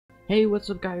Hey, what's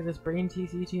up guys, it's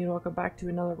BraydenTCT and welcome back to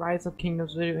another Rise of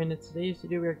Kingdoms video. And in today's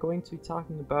video we are going to be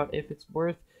talking about if it's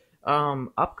worth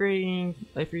upgrading,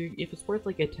 if it's worth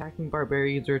like attacking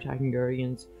barbarians or attacking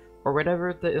guardians or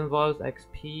whatever that involves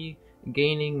XP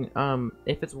gaining,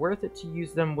 if it's worth it to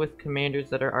use them with commanders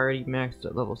that are already maxed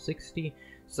at level 60.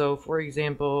 So for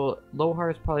example,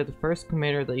 Lohar is probably the first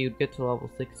commander that you'd get to level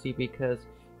 60 because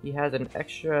he has an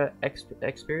extra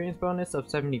experience bonus of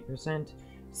 70%.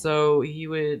 So he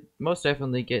would most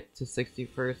definitely get to 60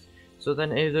 first. So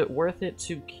then is it worth it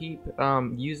to keep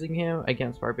using him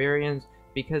against barbarians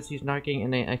because he's not getting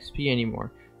any XP anymore?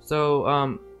 So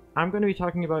I'm going to be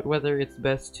talking about whether it's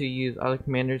best to use other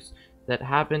commanders that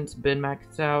haven't been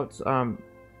maxed out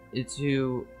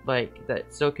to like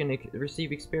that still can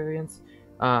receive experience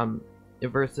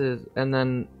versus, and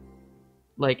then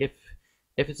like if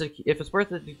it's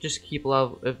worth it to just keep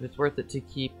level, if it's worth it to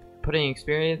keep putting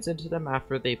experience into them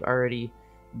after they've already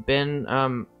been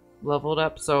leveled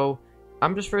up. So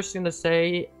I'm just first going to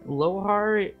say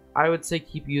Lohar, I would say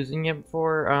keep using him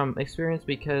for experience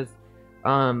because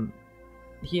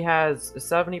he has a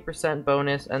 70%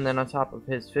 bonus, and then on top of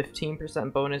his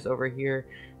 15% bonus over here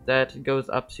that goes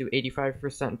up to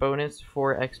 85% bonus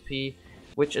for XP,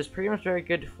 which is pretty much very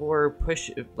good for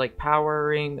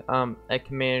powering a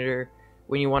commander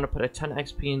when you want to put a ton of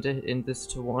XP in this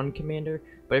to one commander.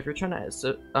 But if you're trying to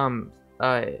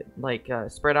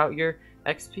spread out your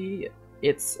XP,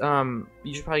 it's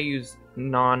you should probably use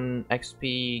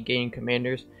non-XP gaining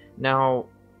commanders. Now,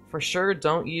 for sure,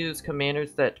 don't use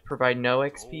commanders that provide no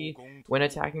XP when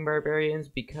attacking barbarians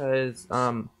because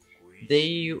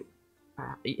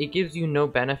it gives you no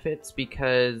benefits,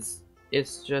 because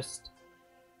it's just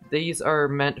these are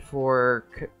meant for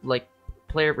like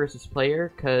player versus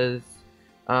player, because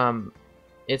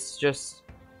it's just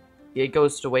it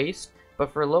goes to waste.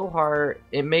 But for Lohar,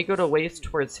 it may go to waste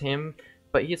towards him,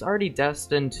 but he's already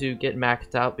destined to get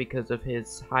maxed out because of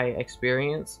his high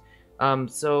experience.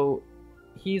 So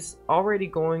he's already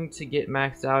going to get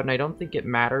maxed out, and I don't think it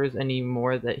matters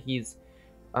anymore that he's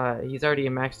already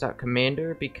a maxed out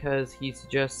commander, because he's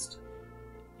just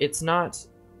it's not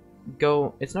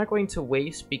going to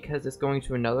waste because it's going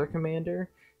to another commander.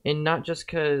 And not just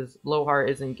because Lohar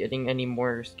isn't getting any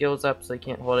more skills up, so he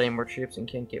can't hold any more troops and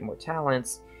can't get more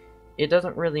talents. It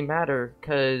doesn't really matter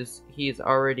because he's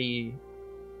already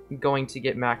going to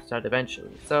get maxed out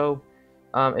eventually. So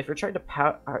if you're trying to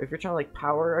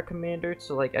power a commander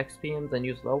to like XP him, then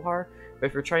use Lohar. But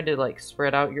if you're trying to like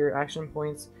spread out your action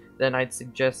points, then I'd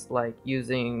suggest like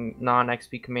using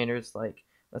non-XP commanders, like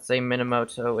let's say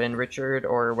Minamoto and Richard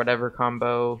or whatever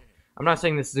combo. I'm not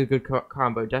saying this is a good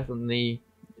combo. Definitely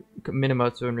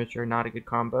Minamoto and Richard are not a good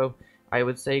combo, I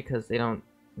would say, because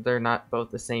they're not both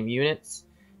the same units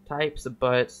types.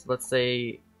 But let's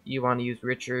say you want to use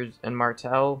Richards and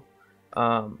Martel,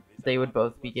 they would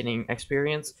both be getting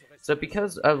experience. So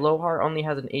because Lohar only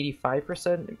has an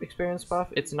 85% experience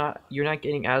buff, you're not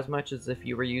getting as much as if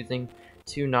you were using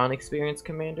two non-experienced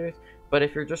commanders. But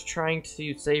if you're just trying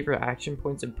to save your action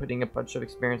points and putting a bunch of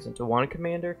experience into one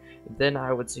commander, then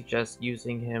I would suggest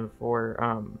using him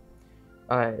for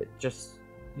just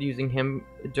using him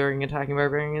during attacking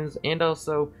barbarians. And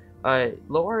also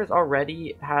Lohar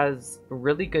already has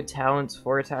really good talents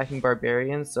for attacking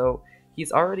barbarians, so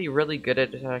he's already really good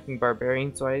at attacking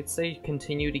barbarians. So I'd say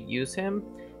continue to use him,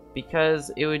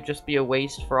 because it would just be a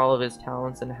waste for all of his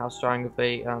talents and how strong of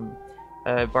a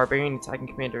barbarian attacking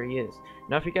commander he is.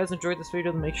 Now, if you guys enjoyed this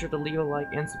video, then make sure to leave a like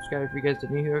and subscribe if you guys are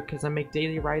new here, because I make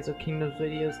daily Rise of Kingdoms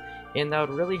videos, and that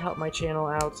would really help my channel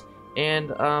out.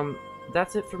 And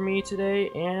that's it for me today,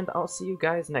 and I'll see you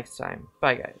guys next time.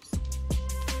 Bye guys.